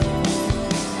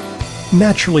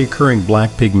Naturally occurring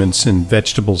black pigments in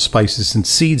vegetables, spices, and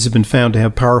seeds have been found to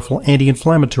have powerful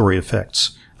anti-inflammatory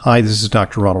effects. Hi, this is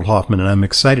Dr. Ronald Hoffman, and I'm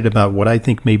excited about what I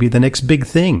think may be the next big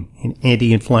thing in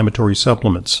anti-inflammatory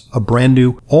supplements, a brand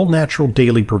new, all-natural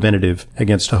daily preventative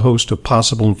against a host of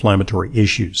possible inflammatory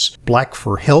issues. Black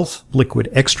for Health liquid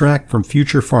extract from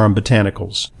Future Farm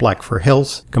Botanicals. Black for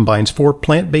Health combines 4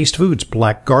 plant-based foods: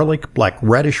 black garlic, black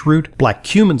radish root, black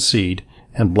cumin seed,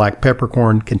 and black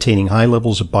peppercorn, containing high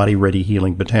levels of body-ready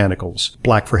healing botanicals.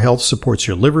 Black for Health supports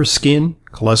your liver, skin,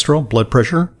 cholesterol, blood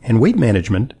pressure, and weight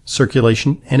management,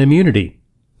 circulation, and immunity.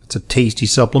 It's a tasty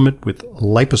supplement with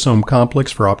liposome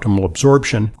complex for optimal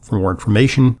absorption. For more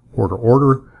information, order.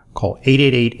 Call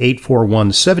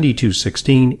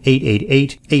 888-841-7216,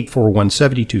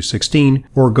 888-841-7216,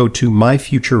 or go to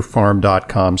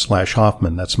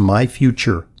myfuturefarm.com/Hoffman. That's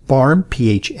myfuture. Farm,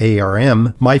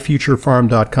 P-H-A-R-M,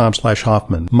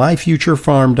 myfuturefarm.com/Hoffman,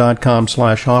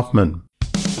 myfuturefarm.com/Hoffman.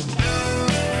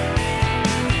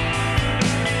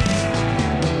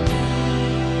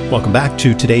 Welcome back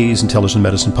to today's Intelligent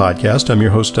Medicine Podcast. I'm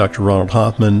your host, Dr. Ronald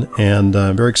Hoffman, and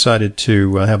I'm very excited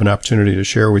to have an opportunity to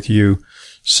share with you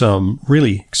some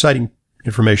really exciting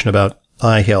information about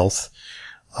eye health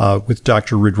with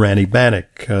Dr. Rudrani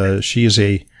Banik. She is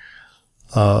a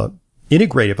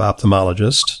integrative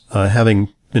ophthalmologist, having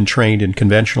been trained in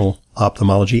conventional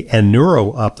ophthalmology and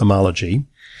neuro-ophthalmology,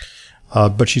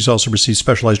 but she's also received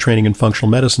specialized training in functional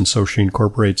medicine, so she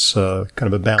incorporates kind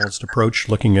of a balanced approach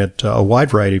looking at a wide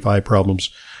variety of eye problems,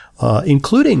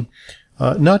 including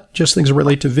not just things that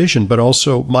relate to vision, but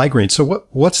also migraines. So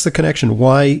what's the connection?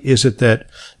 Why is it that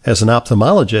as an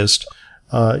ophthalmologist,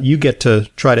 you get to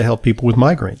try to help people with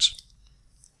migraines?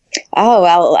 Oh,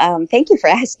 well, thank you for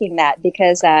asking that,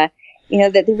 because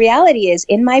the reality is,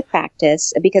 in my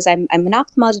practice, because I'm an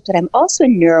ophthalmologist, but I'm also a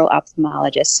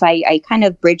neuro-ophthalmologist, so I kind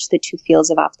of bridge the two fields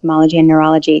of ophthalmology and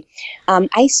neurology.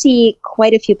 I see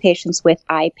quite a few patients with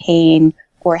eye pain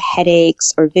or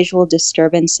headaches or visual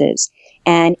disturbances.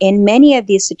 And in many of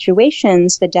these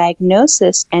situations, the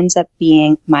diagnosis ends up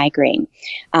being migraine.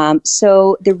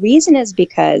 So the reason is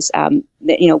because,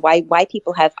 why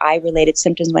people have eye-related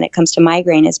symptoms when it comes to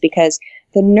migraine is because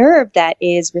the nerve that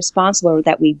is responsible, or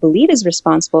that we believe is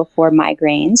responsible for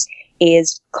migraines,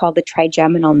 is called the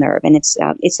trigeminal nerve. And it's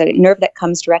a nerve that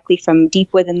comes directly from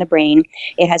deep within the brain.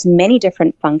 It has many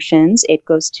different functions. It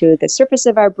goes to the surface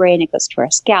of our brain, it goes to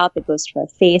our scalp, it goes to our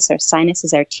face, our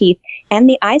sinuses, our teeth, and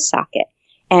the eye socket.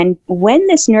 And when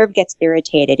this nerve gets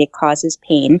irritated, it causes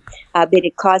pain, but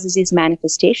it causes these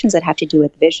manifestations that have to do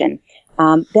with vision.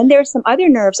 Then there are some other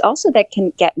nerves also that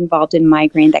can get involved in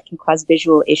migraine that can cause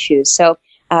visual issues. So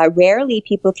rarely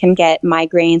people can get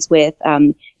migraines with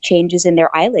changes in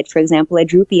their eyelid. For example, a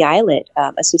droopy eyelid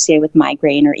associated with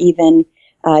migraine, or even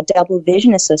double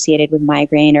vision associated with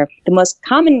migraine, or the most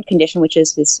common condition, which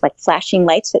is this like flashing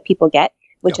lights that people get,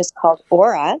 which is called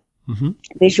aura. Mm-hmm.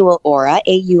 Visual aura,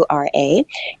 A-U-R-A,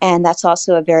 and that's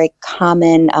also a very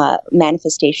common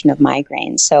manifestation of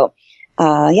migraine. So,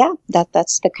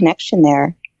 that's the connection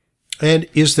there. And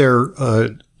is there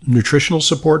nutritional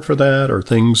support for that? Are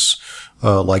things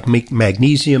like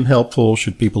magnesium helpful?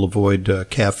 Should people avoid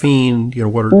caffeine?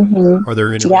 What are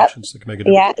there interventions that can make a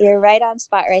difference? Yeah, you're right on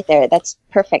spot right there. That's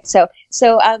perfect. So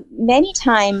many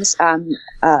times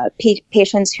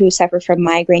patients who suffer from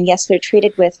migraine, yes, they're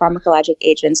treated with pharmacologic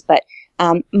agents, but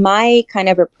my kind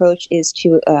of approach is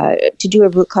to do a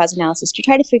root cause analysis to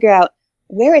try to figure out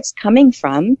where it's coming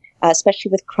from, especially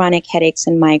with chronic headaches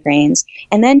and migraines,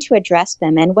 and then to address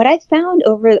them. And what I found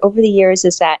over the years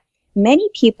is that many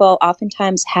people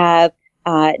oftentimes have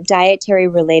dietary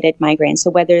related migraines. So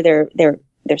whether they're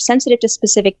sensitive to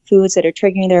specific foods that are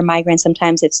triggering their migraine,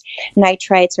 sometimes it's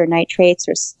nitrites or nitrates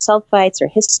or sulfites or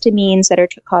histamines that are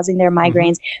causing their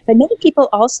migraines. Mm-hmm. But many people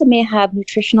also may have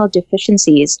nutritional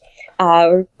deficiencies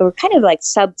or kind of like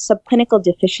subclinical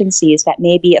deficiencies that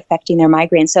may be affecting their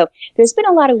migraine. So there's been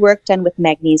a lot of work done with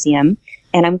magnesium,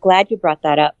 and I'm glad you brought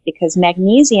that up, because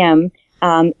magnesium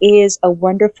is a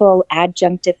wonderful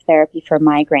adjunctive therapy for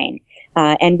migraine.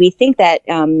 And we think that,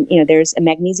 there's a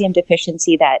magnesium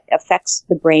deficiency that affects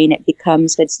the brain. It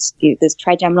becomes, this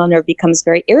trigeminal nerve becomes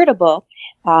very irritable,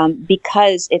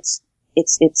 because it's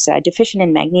deficient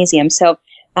in magnesium. So,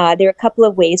 there are a couple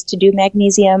of ways to do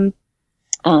magnesium.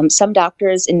 Some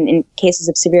doctors, in cases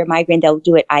of severe migraine, they'll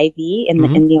do it IV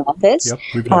in the office.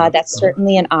 Yep, that's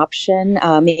certainly an option.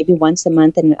 Maybe once a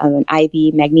month, an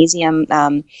IV magnesium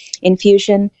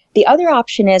infusion. The other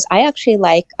option is I actually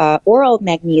like oral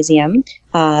magnesium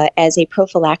as a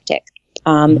prophylactic.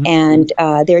 And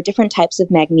there are different types of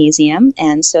magnesium,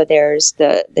 and so there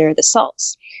are the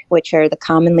salts. which are the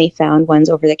commonly found ones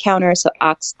over the counter. So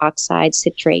oxide,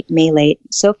 citrate, malate,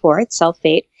 so forth,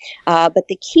 sulfate. But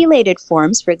the chelated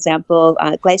forms, for example,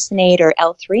 glycinate or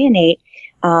L-threonate,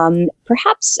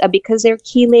 perhaps because they're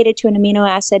chelated to an amino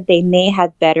acid, they may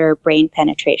have better brain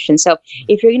penetration. So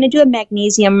if you're going to do a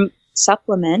magnesium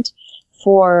supplement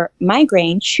for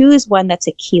migraine, choose one that's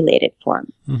a chelated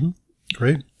form. Mm-hmm.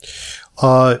 Great.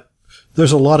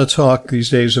 There's a lot of talk these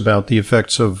days about the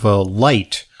effects of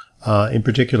light, in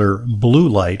particular blue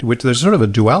light, which there's sort of a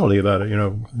duality about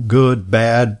it, good,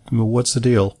 bad, what's the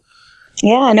deal?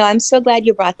 Yeah, no, I'm so glad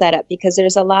you brought that up because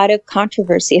there's a lot of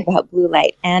controversy about blue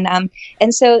light. And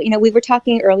so, we were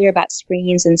talking earlier about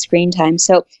screens and screen time.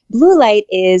 So blue light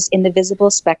is in the visible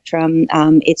spectrum.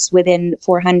 It's within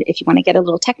 400, if you want to get a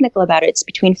little technical about it, it's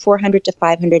between 400 to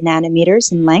 500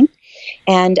 nanometers in length.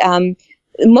 And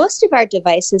most of our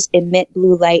devices emit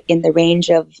blue light in the range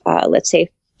of, let's say,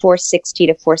 460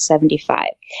 to 475.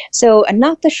 So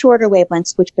not the shorter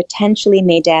wavelengths, which potentially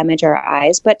may damage our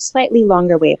eyes, but slightly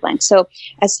longer wavelengths. So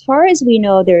as far as we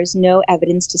know, there is no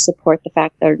evidence to support the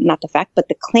fact, or not the fact, but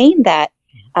the claim that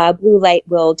blue light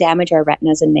will damage our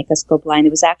retinas and make us go blind.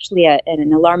 There was actually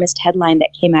an alarmist headline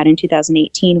that came out in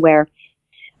 2018 where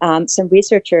some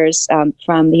researchers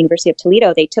from the University of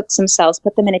Toledo, they took some cells,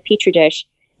 put them in a petri dish,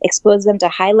 exposed them to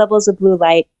high levels of blue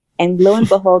light, and lo and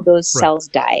behold, those cells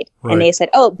died. Right. And they said,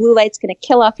 oh, blue light's going to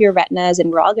kill off your retinas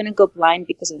and we're all going to go blind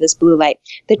because of this blue light.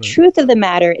 The truth of the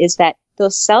matter is that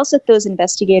those cells that those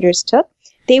investigators took,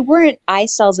 they weren't eye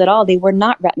cells at all. They were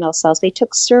not retinal cells. They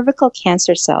took cervical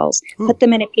cancer cells, put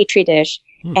them in a petri dish,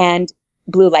 and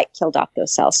blue light killed off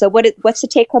those cells. So what's the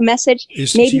take-home message?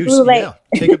 Blue light.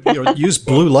 Yeah, use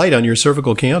blue light on your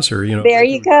cervical cancer. There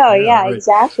you go. Yeah, right.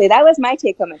 Exactly. That was my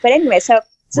take-home. But anyway, So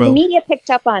the media picked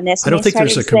up on this. I don't think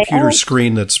there's a computer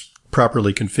screen that's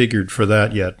properly configured for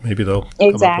that yet. Maybe they'll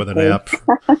come up with an app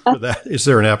for that. Is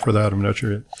there an app for that? I'm not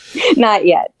sure yet. Not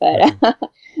yet,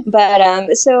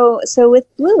 but so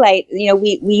with blue light,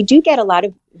 we do get a lot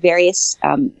of various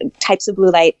types of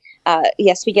blue light.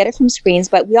 Yes, we get it from screens,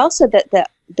 but we also the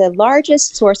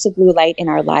largest source of blue light in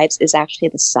our lives is actually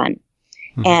the sun,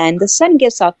 and the sun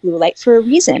gives off blue light for a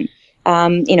reason.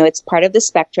 It's part of the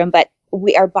spectrum, but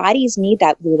our bodies need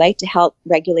that blue light to help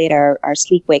regulate our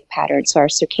sleep-wake patterns, so our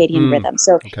circadian rhythm.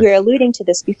 So you were alluding to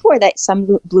this before, that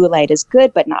some blue light is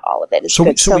good, but not all of it is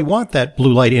good. So we want that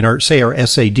blue light in our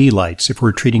SAD lights if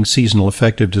we're treating seasonal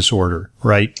affective disorder,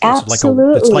 right?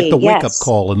 Absolutely. It's like the wake-up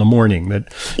call in the morning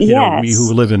that, we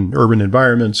who live in urban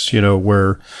environments,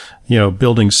 where,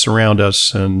 buildings surround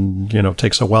us and, it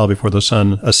takes a while before the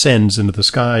sun ascends into the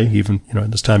sky. Even,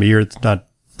 at this time of year, it's not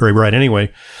very bright anyway.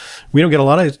 We don't get a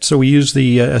lot of it, so we use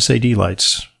the SAD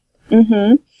lights.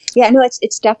 Mm-hmm. Yeah, no,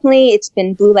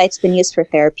 blue light's been used for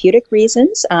therapeutic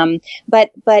reasons.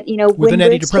 But with an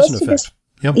antidepressant effect.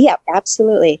 Yeah,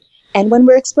 absolutely. And when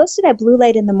we're exposed to that blue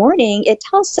light in the morning, it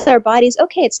tells our bodies,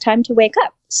 okay, it's time to wake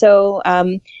up. So,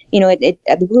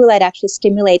 the blue light actually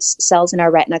stimulates cells in our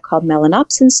retina called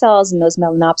melanopsin cells, and those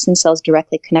melanopsin cells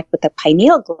directly connect with the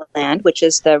pineal gland, which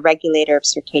is the regulator of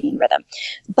circadian rhythm.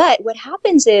 But what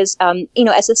happens is,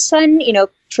 as the sun,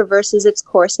 traverses its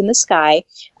course in the sky,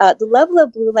 the level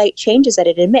of blue light changes that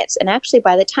it emits. And actually,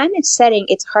 by the time it's setting,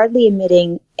 it's hardly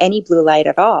emitting any blue light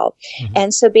at all. Mm-hmm.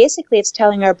 And so basically, it's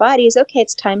telling our bodies, okay,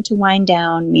 it's time to wind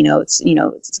down. It's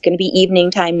going to be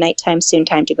evening time, nighttime soon,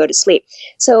 time to go to sleep.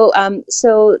 So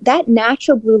that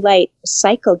natural blue light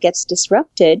cycle gets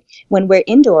disrupted when we're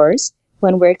indoors,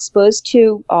 when we're exposed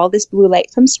to all this blue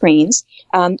light from screens.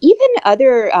 Even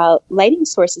other lighting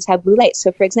sources have blue light.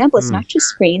 So, for example, it's not just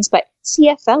screens, but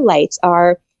CFL lights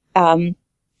are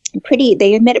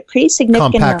they emit a pretty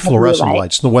significant compact amount of fluorescent blue light.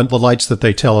 lights. The lights that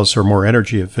they tell us are more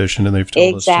energy efficient, and they've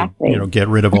told us to get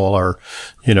rid of all our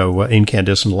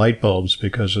incandescent light bulbs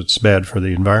because it's bad for the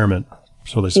environment.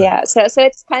 So they say. Yeah, so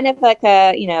it's kind of like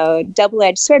a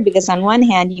double-edged sword, because on one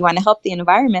hand you want to help the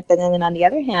environment, but then on the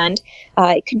other hand,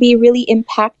 it could be really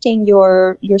impacting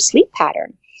your sleep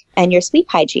pattern and your sleep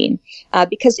hygiene.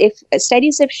 Because if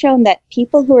studies have shown that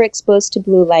people who are exposed to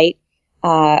blue light,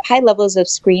 high levels of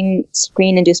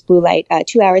screen-induced blue light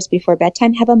 2 hours before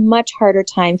bedtime, have a much harder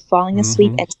time falling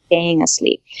asleep and staying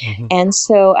asleep. Mm-hmm. And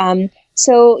so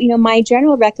my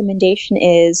general recommendation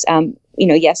is,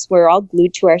 yes, we're all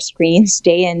glued to our screens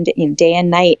day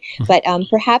and night, but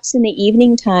perhaps in the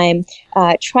evening time,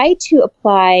 try to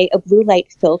apply a blue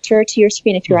light filter to your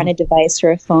screen. If you're on a device or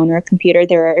a phone or a computer,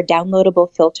 there are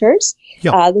downloadable filters.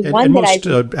 Yeah, most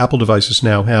Apple devices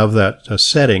now have that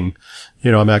setting.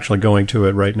 I'm actually going to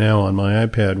it right now on my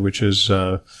iPad, which is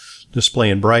display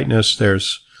and brightness.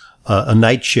 There's a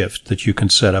night shift that you can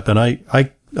set up, and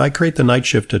I I create the night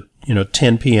shift at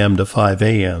 10 p.m. to 5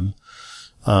 a.m.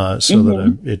 So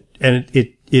that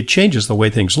it changes the way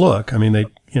things look. I mean,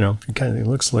 it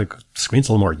looks like the screen's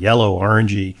a little more yellow,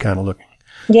 orangey kind of looking.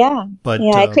 Yeah, but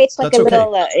it creates like a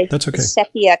little that's okay.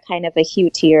 sepia kind of a hue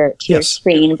to your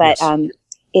screen, but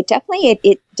it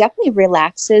definitely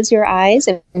relaxes your eyes.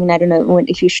 I mean, I don't know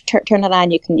if you turn it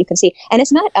on, you can see, and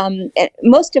it's not.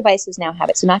 Most devices now have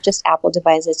it, so not just Apple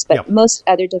devices, but most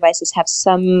other devices have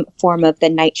some form of the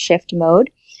night shift mode.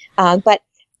 But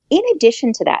in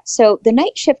addition to that, so the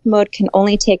night shift mode can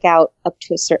only take out up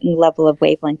to a certain level of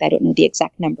wavelength. I don't know the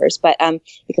exact numbers, but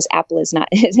because Apple has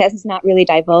not really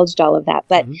divulged all of that.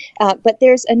 But but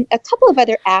there's a couple of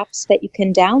other apps that you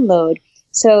can download.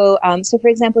 So for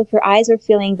example, if your eyes are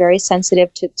feeling very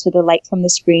sensitive to the light from the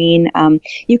screen,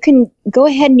 you can go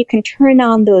ahead and you can turn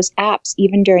on those apps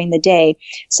even during the day.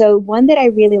 So one that I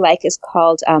really like is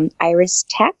called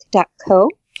iristech.co.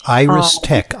 Iris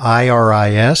Tech,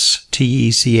 IRISTECH.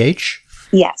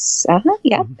 Yes.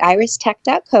 Yeah.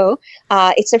 iristech.co.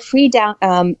 It's a free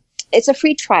it's a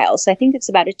free trial. So I think it's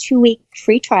about a 2-week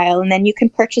free trial, and then you can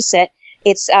purchase it.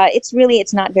 It's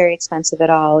not very expensive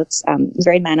at all. It's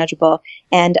very manageable,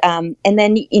 and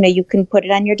then you can put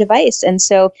it on your device, and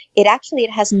so it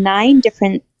has 9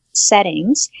 different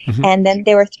settings, and then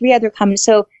there are 3 other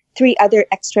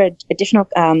additional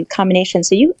combinations.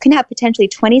 So you can have potentially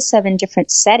 27 different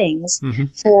settings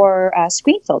for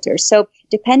screen filters. So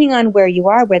depending on where you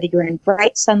are, whether you're in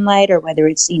bright sunlight or whether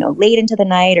it's late into the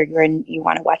night, or you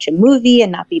want to watch a movie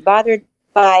and not be bothered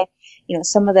by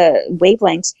some of the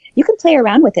wavelengths, you can play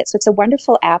around with it. So it's a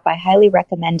wonderful app. I highly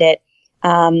recommend it.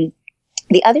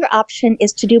 The other option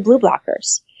is to do blue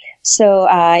blockers. So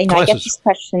I get this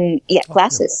question. Yeah,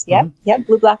 glasses.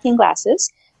 Blue blocking glasses.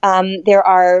 There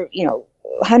are,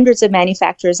 hundreds of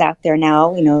manufacturers out there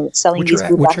now, selling these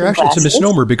blue blocking glasses. It's a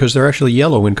misnomer because they're actually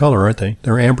yellow in color, aren't they?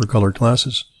 They're amber colored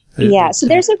glasses. Yeah, so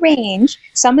there's a range.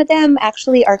 Some of them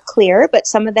actually are clear, but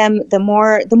some of them, the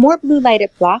more blue light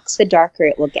it blocks, the darker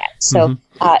it will get. So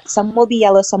some will be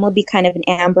yellow, some will be kind of an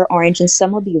amber orange, and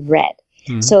some will be red.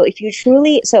 So if you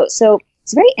truly, so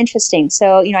it's very interesting.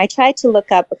 So, I tried to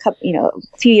look up a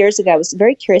few years ago, I was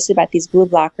very curious about these blue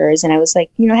blockers, and I was like,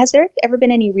 has there ever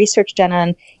been any research done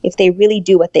on if they really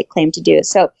do what they claim to do?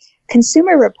 So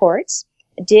Consumer Reports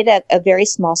did a very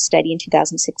small study in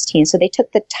 2016. So they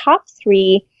took the top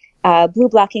 3 blue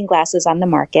blocking glasses on the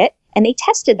market, and they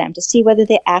tested them to see whether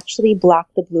they actually block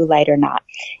the blue light or not.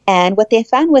 And what they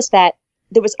found was that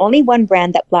there was only one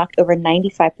brand that blocked over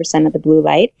 95% of the blue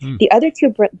light. The other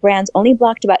 2 brands only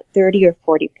blocked about 30 or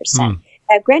 40%.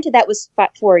 Granted, that was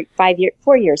 4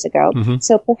 years ago,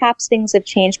 so perhaps things have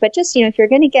changed. But just, if you're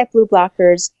going to get blue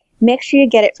blockers, make sure you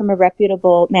get it from a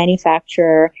reputable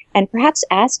manufacturer, and perhaps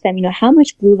ask them, how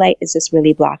much blue light is this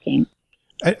really blocking?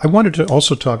 I wanted to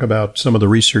also talk about some of the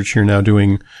research you're now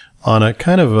doing on a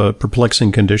kind of a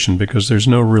perplexing condition, because there's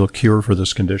no real cure for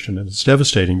this condition, and it's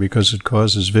devastating because it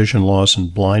causes vision loss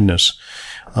and blindness.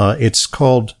 It's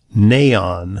called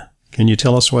NAION. Can you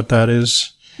tell us what that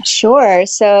is? Sure.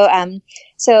 So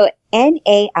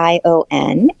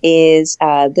NAION is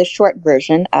the short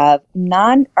version of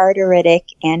non-arteritic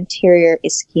anterior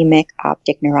ischemic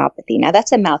optic neuropathy. Now,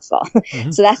 that's a mouthful,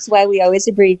 so that's why we always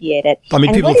abbreviate it. I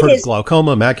mean, people have heard of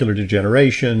glaucoma, macular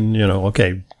degeneration,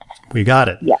 okay, we got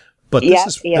it. Yeah. But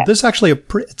this is actually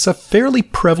it's a fairly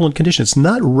prevalent condition. It's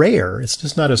not rare. It's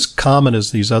just not as common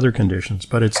as these other conditions,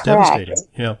 but it's devastating.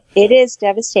 Yeah. It is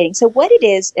devastating. So what it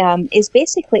is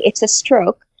basically, it's a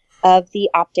stroke of the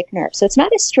optic nerve. So it's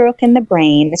not a stroke in the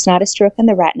brain, it's not a stroke in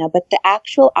the retina, but the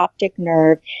actual optic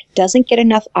nerve doesn't get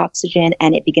enough oxygen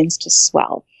and it begins to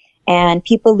swell. And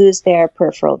people lose their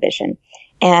peripheral vision.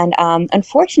 And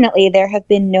unfortunately, there have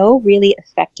been no really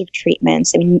effective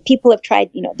treatments. I mean, people have tried,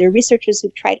 there are researchers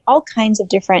who've tried all kinds of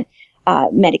different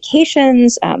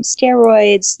medications,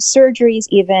 steroids, surgeries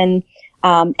even.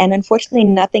 And unfortunately,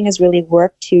 nothing has really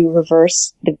worked to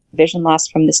reverse the vision loss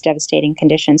from this devastating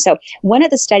condition. So one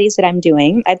of the studies that I'm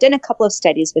doing, I've done a couple of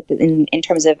studies in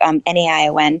terms of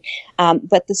NAION,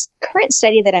 but this current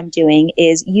study that I'm doing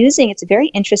is it's a very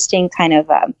interesting kind of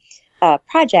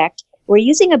project. We're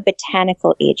using a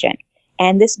botanical agent,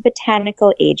 and this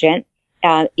botanical agent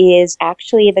is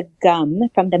actually the gum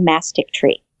from the mastic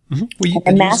tree. Well, you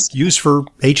can use for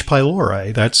H.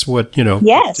 pylori. That's what,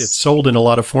 Yes. It's sold in a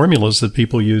lot of formulas that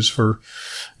people use for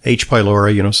H.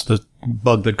 pylori, it's the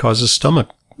bug that causes stomach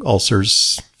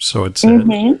ulcers. So it's,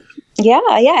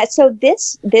 Yeah. So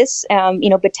this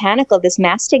botanical, this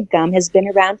mastic gum has been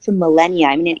around for millennia.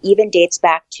 I mean, it even dates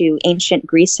back to ancient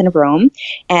Greece and Rome,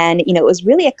 and it was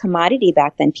really a commodity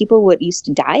back then. People used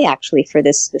to die actually for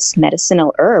this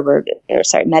medicinal herb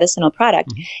medicinal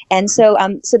product, and so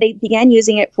they began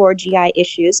using it for GI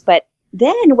issues. But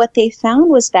then what they found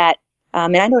was that.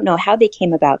 And I don't know how they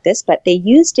came about this, but they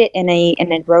used it in a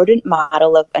rodent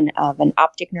model of an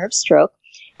optic nerve stroke.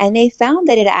 And they found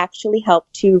that it actually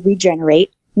helped to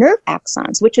regenerate nerve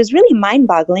axons, which is really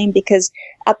mind-boggling because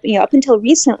up until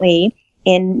recently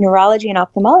in neurology and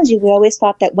ophthalmology, we always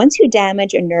thought that once you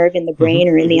damage a nerve in the brain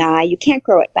or in the eye, you can't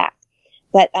grow it back.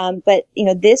 But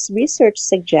this research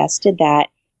suggested that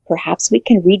perhaps we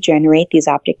can regenerate these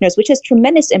optic nerves, which has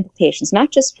tremendous implications,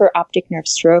 not just for optic nerve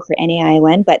stroke or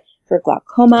NAION, but for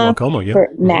glaucoma, for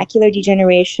macular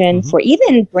degeneration, for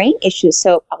even brain issues.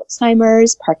 So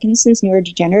Alzheimer's, Parkinson's,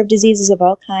 neurodegenerative diseases of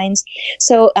all kinds.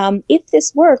 So if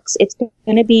this works, it's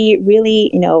going to be really,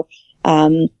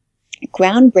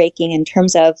 groundbreaking in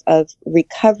terms of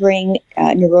recovering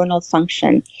neuronal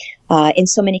function in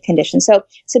so many conditions. So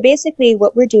basically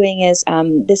what we're doing is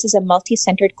this is a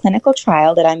multi-centered clinical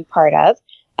trial that I'm part of.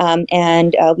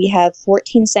 And we have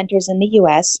 14 centers in the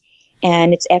U.S.,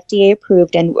 and it's FDA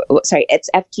approved it's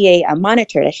FDA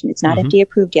monitored. It's not FDA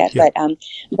approved yet,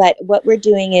 but what we're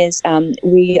doing is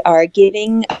we are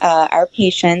giving our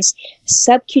patients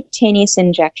subcutaneous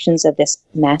injections of this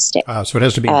mastic. So it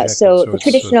has to be injected. The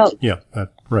traditional,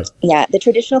 right. Yeah, the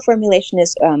traditional formulation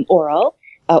is oral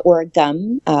or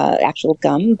gum, actual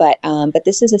gum, but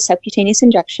this is a subcutaneous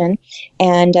injection,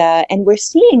 and we're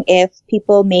seeing if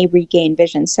people may regain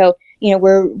vision. So.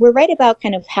 We're right about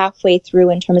kind of halfway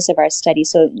through in terms of our study.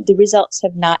 So the results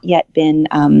have not yet been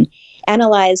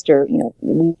analyzed, or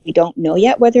we don't know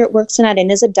yet whether it works or not. And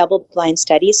it is a double-blind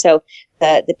study, so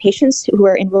the patients who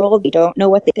are enrolled, we don't know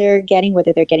what they're getting,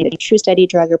 whether they're getting a true study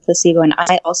drug or placebo. And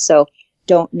I also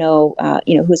don't know,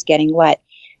 who's getting what.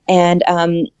 And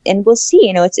we'll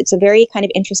see. It's a very kind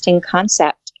of interesting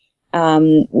concept.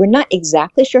 We're not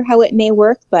exactly sure how it may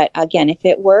work, but again, if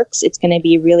it works, it's going to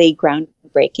be really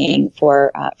groundbreaking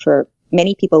for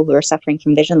many people who are suffering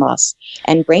from vision loss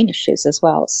and brain issues as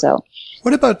well. So,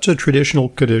 what about traditional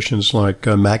conditions like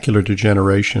macular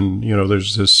degeneration?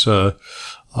 There's this the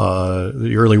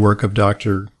early work of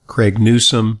Dr. Craig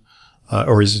Newsom,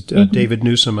 or is it David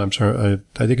Newsom? I'm sorry,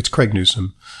 I think it's Craig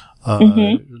Newsom.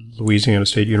 Louisiana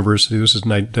State University. This is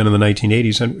done in the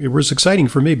 1980s, and it was exciting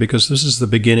for me because this is the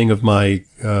beginning of my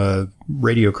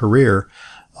radio career.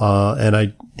 And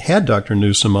I had Dr.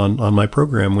 Newsom on my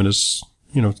program when his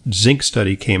zinc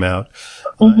study came out.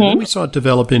 And then we saw it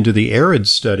develop into the ARID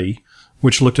study,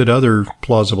 which looked at other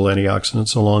plausible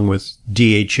antioxidants along with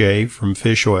DHA from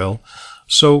fish oil.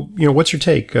 So what's your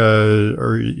take?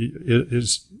 Or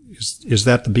is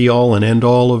that the be all and end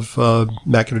all of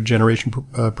macular degeneration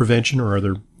prevention, or are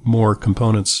there more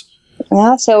components?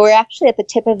 Well, so we're actually at the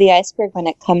tip of the iceberg when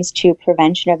it comes to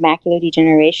prevention of macular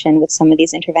degeneration with some of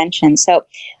these interventions. So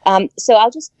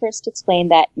I'll just first explain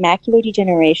that macular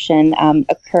degeneration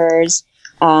occurs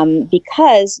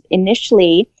because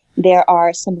initially there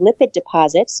are some lipid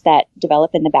deposits that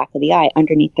develop in the back of the eye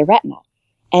underneath the retina.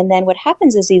 And then what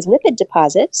happens is these lipid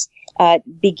deposits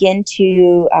begin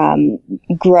to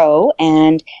grow,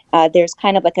 and there's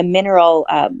kind of like a mineral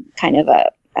kind of a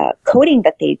coating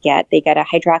that they get. They get a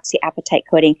hydroxyapatite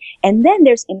coating, and then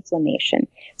there's inflammation.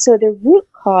 So the root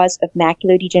cause of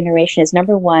macular degeneration is,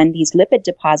 number one, these lipid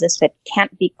deposits that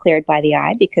can't be cleared by the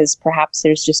eye because perhaps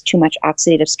there's just too much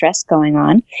oxidative stress going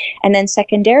on. And then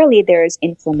secondarily, there's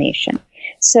inflammation.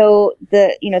 So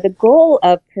the goal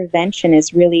of prevention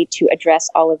is really to address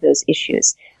all of those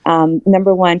issues.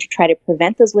 Number one, to try to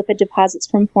prevent those lipid deposits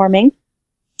from forming.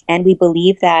 And we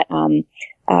believe that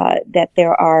that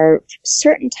there are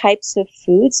certain types of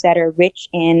foods that are rich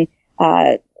in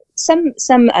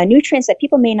some nutrients that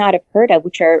people may not have heard of,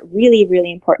 which are really,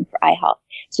 really important for eye health.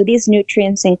 So these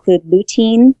nutrients include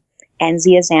lutein and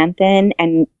zeaxanthin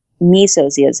and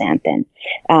mesozeaxanthin.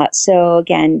 So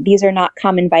again, these are not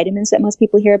common vitamins that most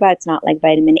people hear about. It's not like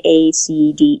vitamin A,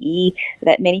 C, D, E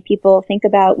that many people think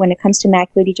about when it comes to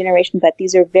macular degeneration, but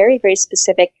these are very, very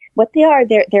specific. What they are,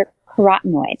 they're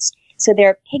carotenoids. So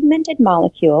they're pigmented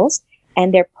molecules,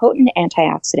 and they're potent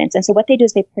antioxidants. And so what they do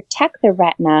is they protect the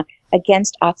retina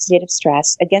against oxidative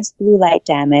stress, against blue light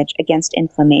damage, against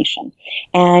inflammation.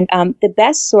 And the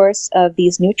best source of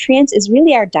these nutrients is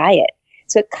really our diet.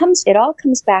 So it all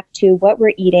comes back to what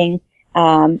we're eating,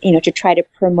 to try to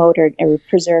promote or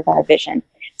preserve our vision.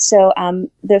 So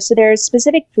there are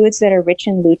specific foods that are rich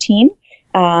in lutein.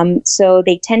 So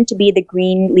they tend to be the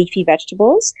green leafy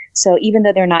vegetables. So even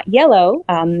though they're not yellow,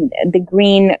 the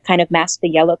green kind of masks the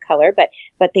yellow color, but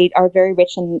they are very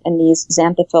rich in these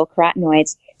xanthophyll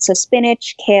carotenoids. So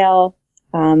spinach, kale,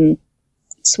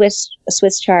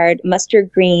 Swiss chard,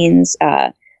 mustard greens,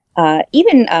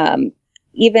 even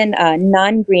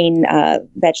non-green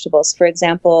vegetables. For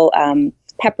example,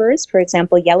 peppers. For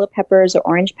example, yellow peppers or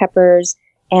orange peppers.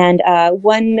 And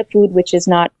one food which is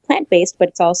not plant-based, but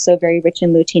it's also very rich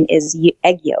in lutein is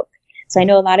egg yolk. So I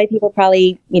know a lot of people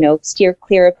probably, steer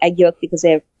clear of egg yolk because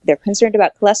they're concerned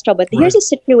about cholesterol. But here's a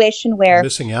situation where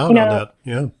missing out on that.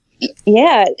 Yeah.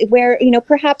 Yeah, where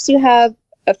perhaps you have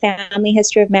a family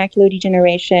history of macular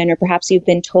degeneration, or perhaps you've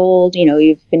been told,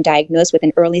 you've been diagnosed with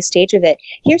an early stage of it.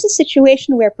 Here's a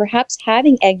situation where perhaps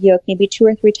having egg yolk maybe 2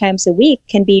 or 3 times a week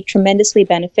can be tremendously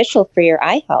beneficial for your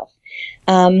eye health.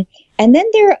 And then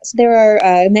there are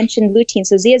I mentioned lutein.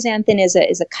 So zeaxanthin is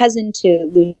a cousin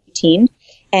to lutein,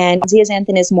 and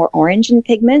zeaxanthin is more orange in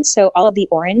pigment. So all of the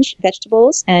orange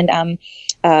vegetables and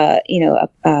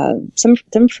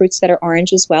some fruits that are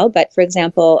orange as well. But for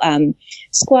example,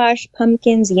 squash,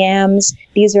 pumpkins, yams,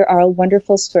 these are all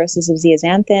wonderful sources of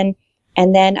zeaxanthin.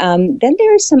 And then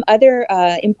there are some other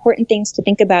important things to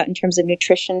think about in terms of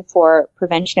nutrition for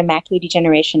prevention of macular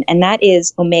degeneration, and that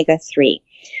is omega-3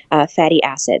 fatty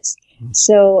acids.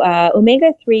 So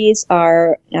omega-3s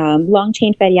are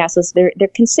long-chain fatty acids. They're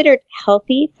considered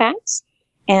healthy fats,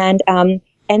 and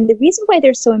the reason why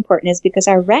they're so important is because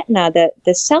our retina,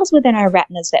 the cells within our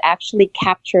retinas that actually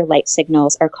capture light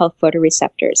signals are called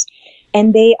photoreceptors,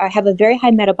 and they have a very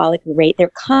high metabolic rate.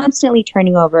 They're constantly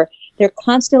turning over. They're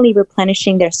constantly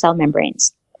replenishing their cell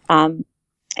membranes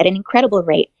at an incredible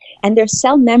rate. And their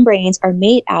cell membranes are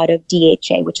made out of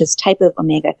DHA, which is type of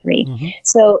omega-3. Mm-hmm.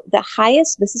 So the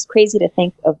highest, this is crazy to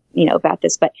think of, about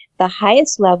this, but the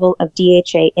highest level of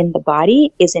DHA in the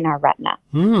body is in our retina.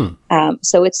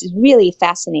 So it's really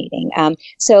fascinating.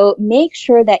 So make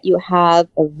sure that you have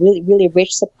a really, really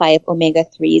rich supply of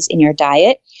omega-3s in your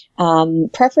diet,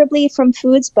 preferably from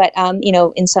foods, but,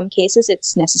 in some cases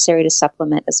it's necessary to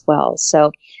supplement as well.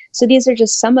 So these are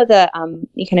just some of the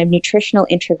kind of nutritional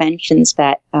interventions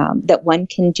that one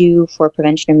can do for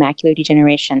prevention of macular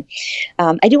degeneration.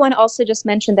 I do want to also just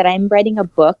mention that I'm writing a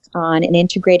book on an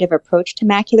integrative approach to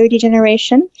macular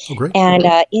degeneration. Oh, great. And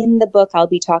in the book, I'll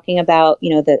be talking about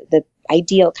the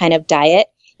ideal kind of diet.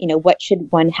 What should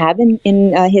one have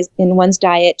in one's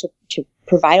diet to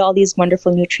provide all these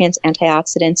wonderful nutrients,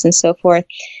 antioxidants, and so forth,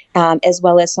 as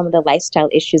well as some of the lifestyle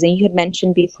issues. And you had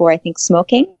mentioned before, I think,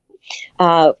 smoking.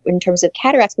 In terms of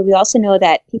cataracts, but we also know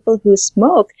that people who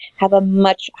smoke have a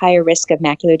much higher risk of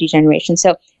macular degeneration.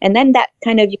 So, and then that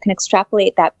kind of, you can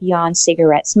extrapolate that beyond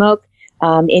cigarette smoke.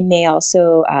 It may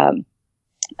also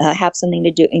have something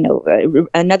to do,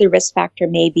 another risk factor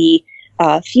may be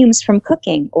fumes from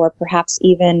cooking, or perhaps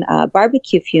even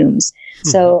barbecue fumes.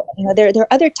 So, there are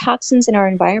other toxins in our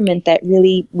environment that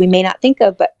really we may not think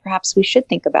of, but perhaps we should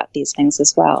think about these things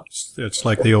as well. It's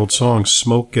like the old song,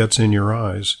 "Smoke gets in your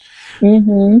eyes."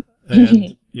 Mm-hmm.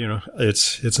 And,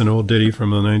 it's an old ditty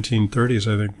from the 1930s,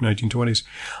 I think, 1920s.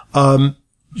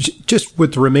 Just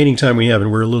with the remaining time we have,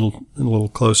 and we're a little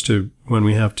close to when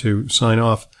we have to sign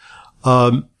off,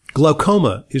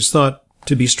 glaucoma is thought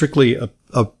to be strictly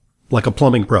like a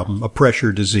plumbing problem, a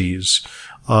pressure disease.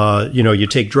 You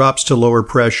take drops to lower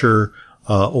pressure,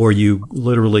 or you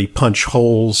literally punch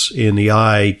holes in the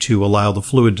eye to allow the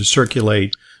fluid to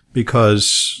circulate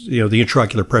because, the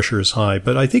intraocular pressure is high.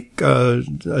 But I think a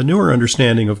newer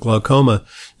understanding of glaucoma,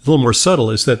 a little more subtle,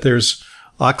 is that there's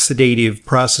oxidative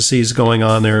processes going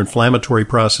on there, inflammatory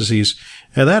processes,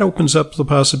 and that opens up the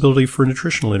possibility for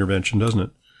nutritional intervention, doesn't it?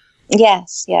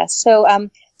 Yes.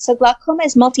 So glaucoma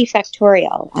is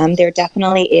multifactorial. There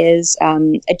definitely is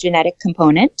a genetic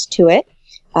component to it.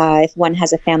 If one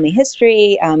has a family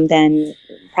history, then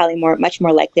probably much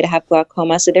more likely to have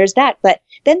glaucoma. So there's that. But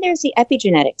then there's the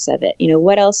epigenetics of it.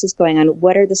 What else is going on?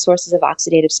 What are the sources of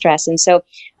oxidative stress? And so,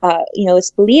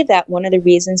 it's believed that one of the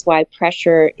reasons why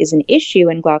pressure is an issue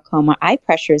in glaucoma, eye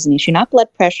pressure is an issue, not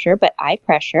blood pressure, but eye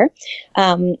pressure,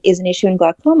 is an issue in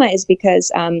glaucoma is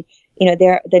because,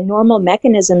 the normal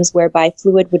mechanisms whereby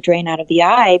fluid would drain out of the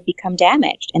eye become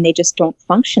damaged, and they just don't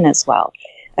function as well.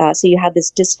 So you have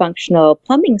this dysfunctional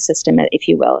plumbing system, if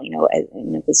you will,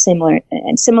 the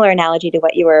similar analogy to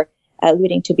what you were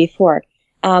alluding to before.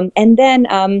 And then,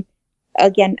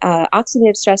 again,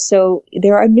 oxidative stress. So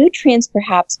there are nutrients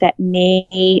perhaps that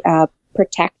may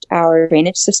protect our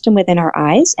drainage system within our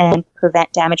eyes and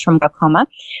prevent damage from glaucoma.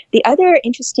 The other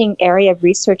interesting area of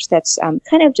research that's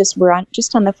kind of we're on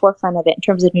the forefront of it in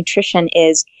terms of nutrition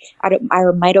is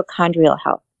our mitochondrial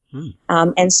health.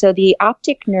 And so the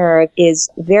optic nerve is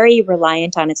very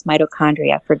reliant on its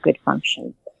mitochondria for good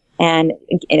function. And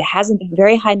it has a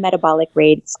very high metabolic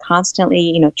rate. It's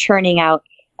constantly, churning out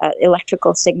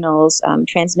electrical signals,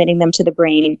 transmitting them to the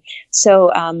brain.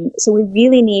 So we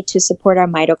really need to support our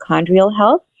mitochondrial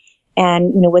health.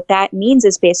 And, what that means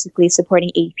is basically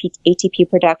supporting ATP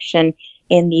production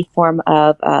in the form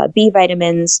of B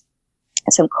vitamins,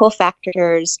 some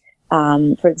cofactors,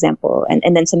 for example,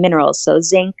 and then some minerals. So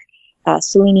zinc,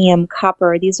 selenium,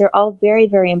 copper, these are all very,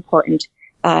 very important.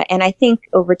 And I think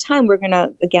over time, we're going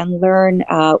to, again, learn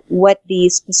what the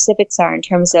specifics are in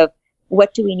terms of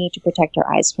what do we need to protect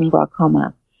our eyes from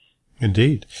glaucoma.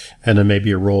 Indeed. And there may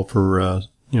be a role for,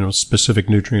 specific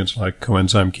nutrients like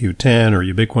coenzyme Q10 or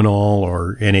ubiquinol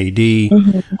or NAD,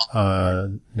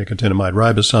 nicotinamide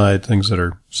riboside, things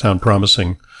that sound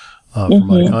promising for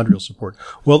mitochondrial support.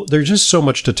 Well, there's just so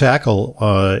much to tackle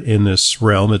in this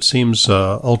realm. It seems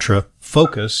ultra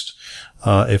focused,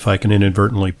 if I can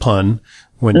inadvertently pun,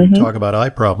 when you talk about eye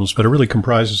problems, but it really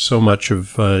comprises so much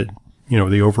of the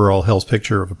overall health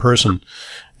picture of a person.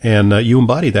 And you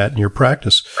embody that in your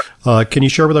practice. Can you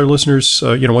share with our listeners,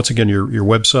 once again, your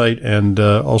website and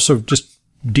also just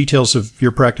details of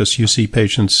your practice? You see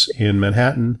patients in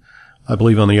Manhattan, I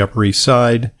believe on the Upper East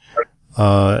Side,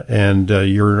 and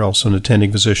you're also an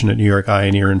attending physician at New York Eye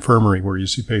and Ear Infirmary, where you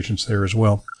see patients there as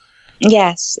well.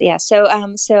 Yes, yeah.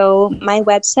 So my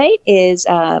website is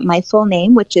my full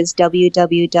name, which is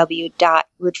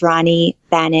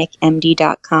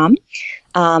www.rudranibhanikmd.com.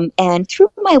 And through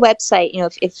my website,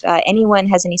 if anyone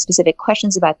has any specific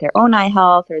questions about their own eye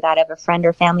health or that of a friend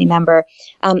or family member,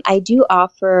 I do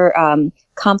offer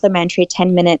complimentary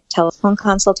 10-minute telephone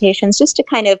consultations just to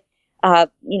kind of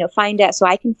find out, so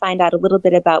I can find out a little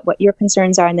bit about what your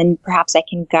concerns are, and then perhaps I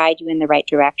can guide you in the right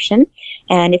direction.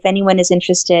 And if anyone is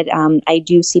interested, I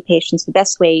do see patients. The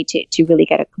best way to really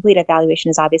get a complete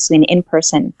evaluation is obviously an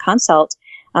in-person consult.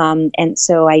 And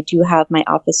so I do have my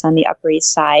office on the Upper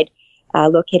East Side,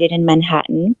 located in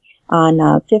Manhattan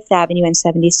on Fifth Avenue and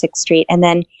 76th Street. And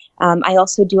then I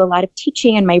also do a lot of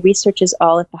teaching, and my research is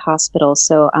all at the hospital.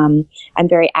 So I'm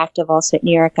very active also at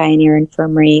New York Eye and Ear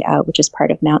Infirmary, which is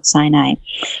part of Mount Sinai.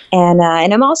 And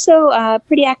I'm also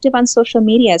pretty active on social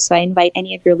media. So I invite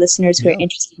any of your listeners who are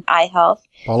interested in eye health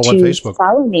to Facebook.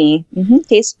 Follow me,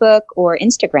 Facebook or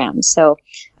Instagram. So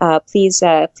please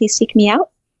seek me out.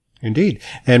 Indeed.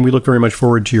 And we look very much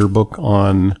forward to your book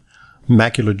on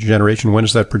macular degeneration. When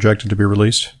is that projected to be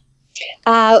released?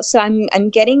 So I'm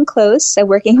getting close. I'm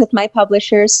working with my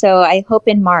publisher, so I hope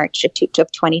in March of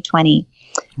 2020.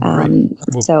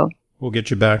 We'll get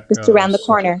you back. Just around the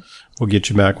corner. We'll get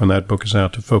you back when that book is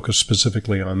out to focus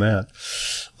specifically on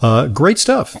that. Great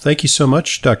stuff. Thank you so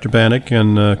much, Dr. Banik,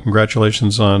 and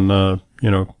congratulations on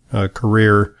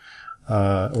career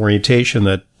orientation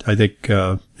that I think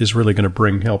is really going to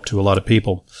bring help to a lot of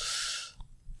people.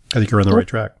 I think you're on the right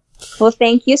track. Well,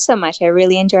 thank you so much. I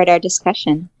really enjoyed our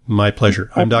discussion. My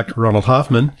pleasure. I'm Dr. Ronald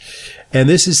Hoffman, and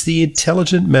this is the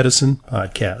Intelligent Medicine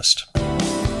Podcast.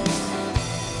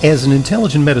 As an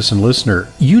Intelligent Medicine listener,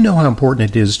 you know how important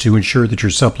it is to ensure that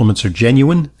your supplements are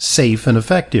genuine, safe, and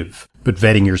effective. But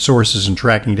vetting your sources and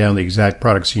tracking down the exact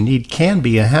products you need can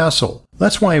be a hassle.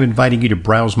 That's why I'm inviting you to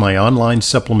browse my online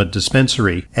supplement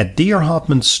dispensary at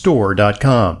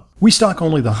drhoffmanstore.com. We stock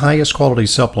only the highest quality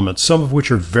supplements, some of which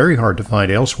are very hard to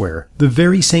find elsewhere. The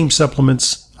very same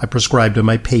supplements I prescribe to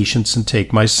my patients and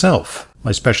take myself.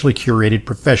 My specially curated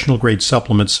professional-grade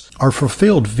supplements are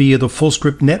fulfilled via the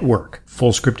FullScript network.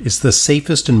 FullScript is the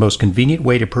safest and most convenient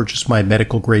way to purchase my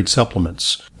medical-grade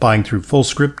supplements. Buying through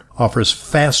FullScript offers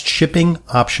fast shipping,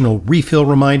 optional refill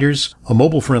reminders, a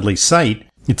mobile-friendly site.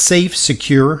 It's safe,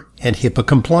 secure, and HIPAA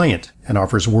compliant, and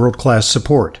offers world-class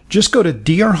support. Just go to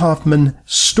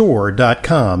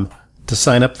drhoffmanstore.com to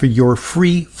sign up for your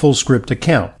free FullScript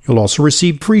account. You'll also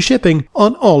receive free shipping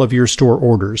on all of your store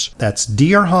orders. That's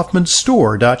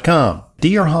drhoffmanstore.com.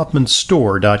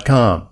 drhoffmanstore.com.